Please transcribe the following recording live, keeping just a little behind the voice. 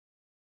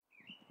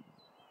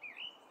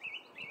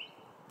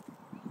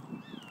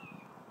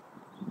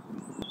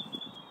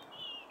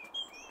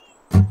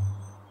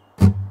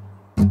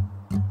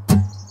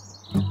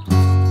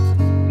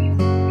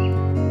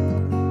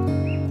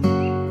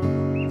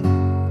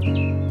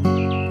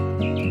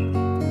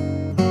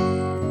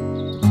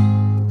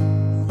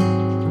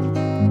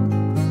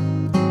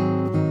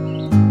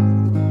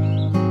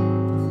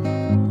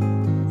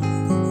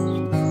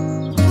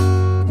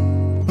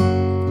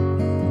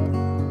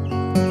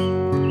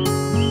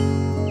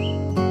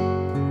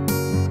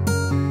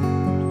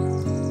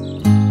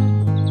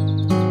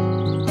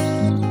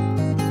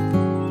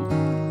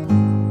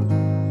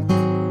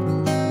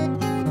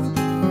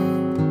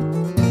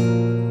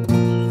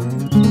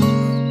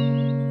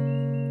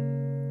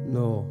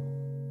No.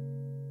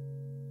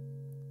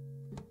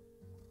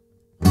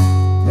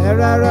 There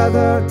are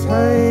other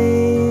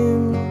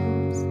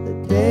times the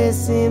day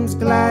seems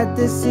glad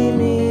to see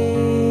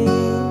me,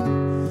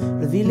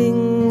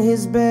 revealing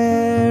his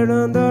bare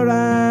underarm,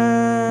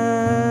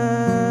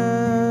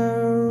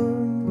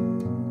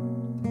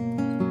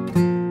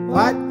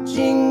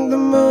 watching the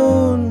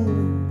moon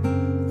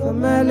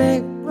from a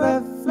lake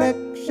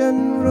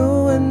reflection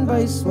ruined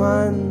by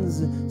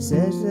swans,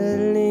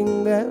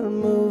 settling their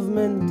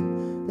movement,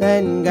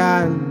 then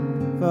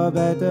gone for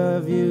better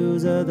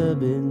views of the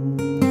bins.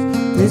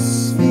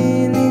 This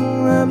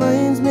feeling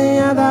reminds me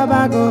of the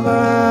back of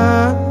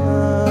her.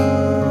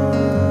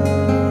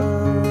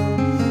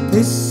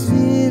 This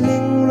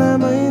feeling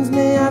reminds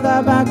me of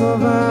the back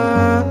of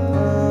her.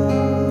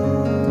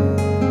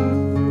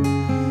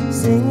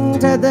 Sing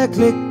to the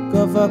click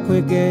of a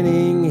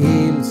quickening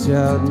heel,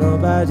 shout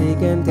nobody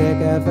can take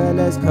a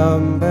fella's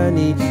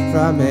company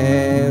from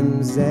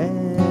MZ.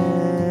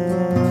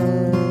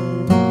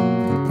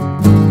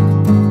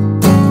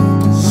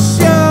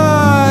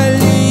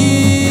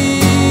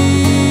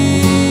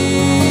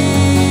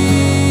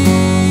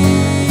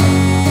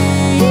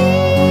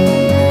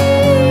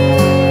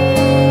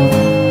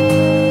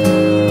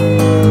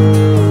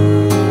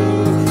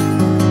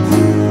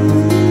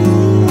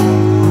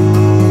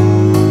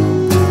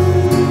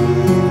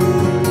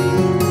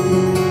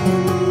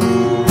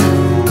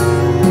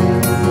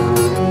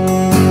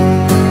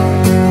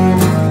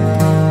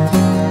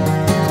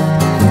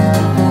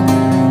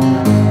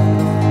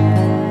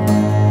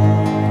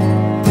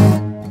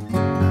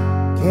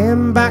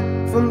 Came back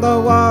from the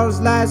wars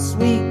last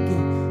week,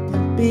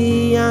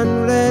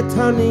 beyond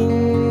returning,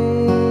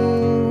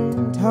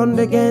 turned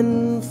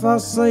again for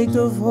sight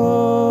of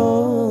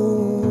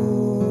home.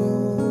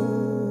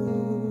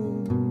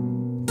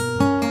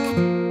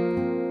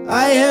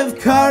 I have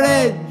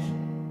courage,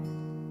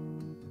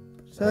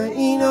 so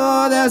you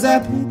know there's a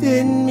pit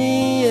in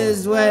me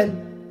as well.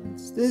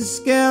 It's the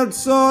scared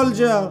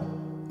soldier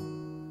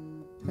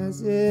as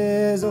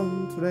his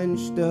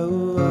entrenched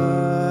door.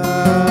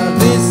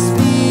 This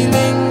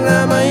feeling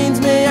reminds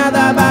me of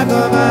the back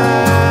of her.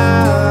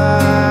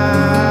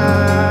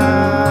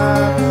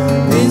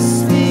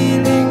 This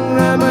feeling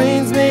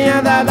reminds me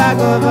of the back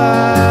of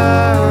her.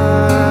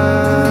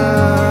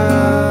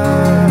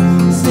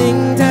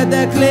 Sing to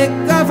the click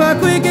of a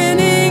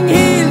quickening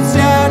heel,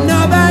 sure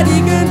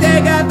nobody can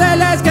take a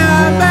fella's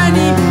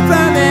company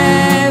from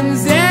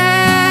MZ.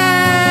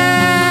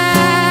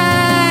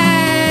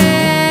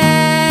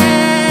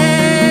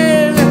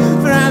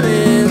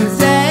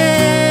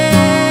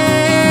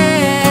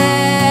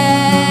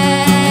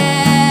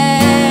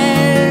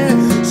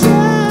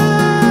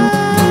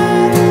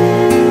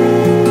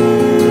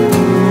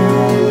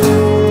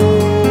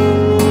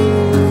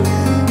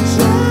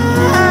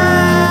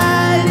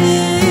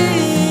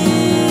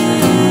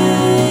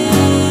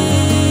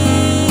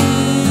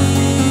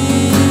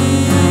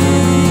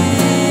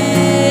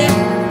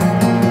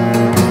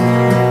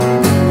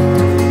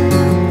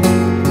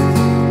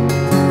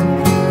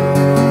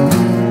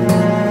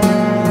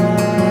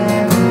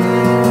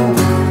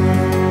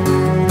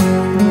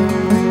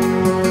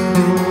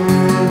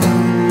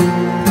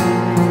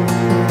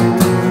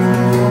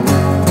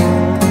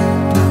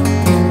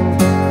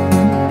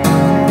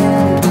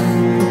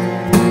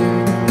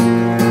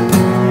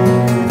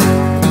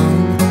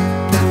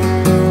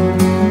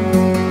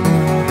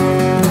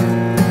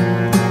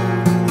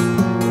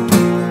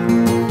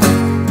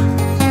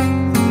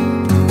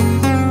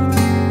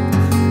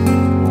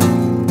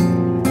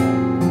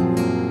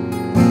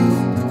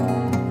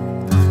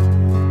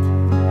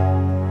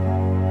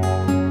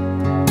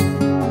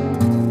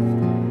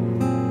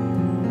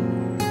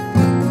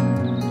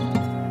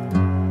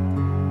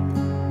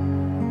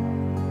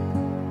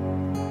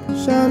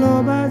 Sure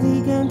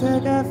nobody can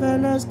take a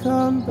fella's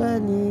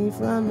company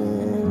from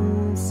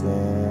himself.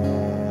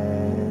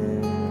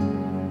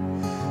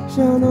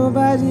 Sure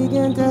nobody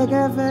can take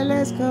a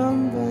fella's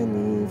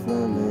company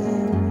from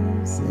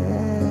himself.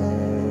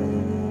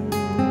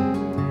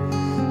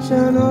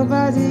 Sure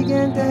nobody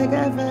can take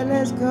a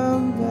fella's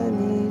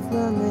company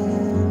from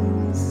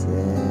himself.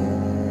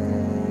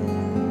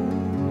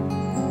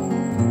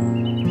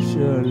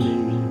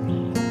 Surely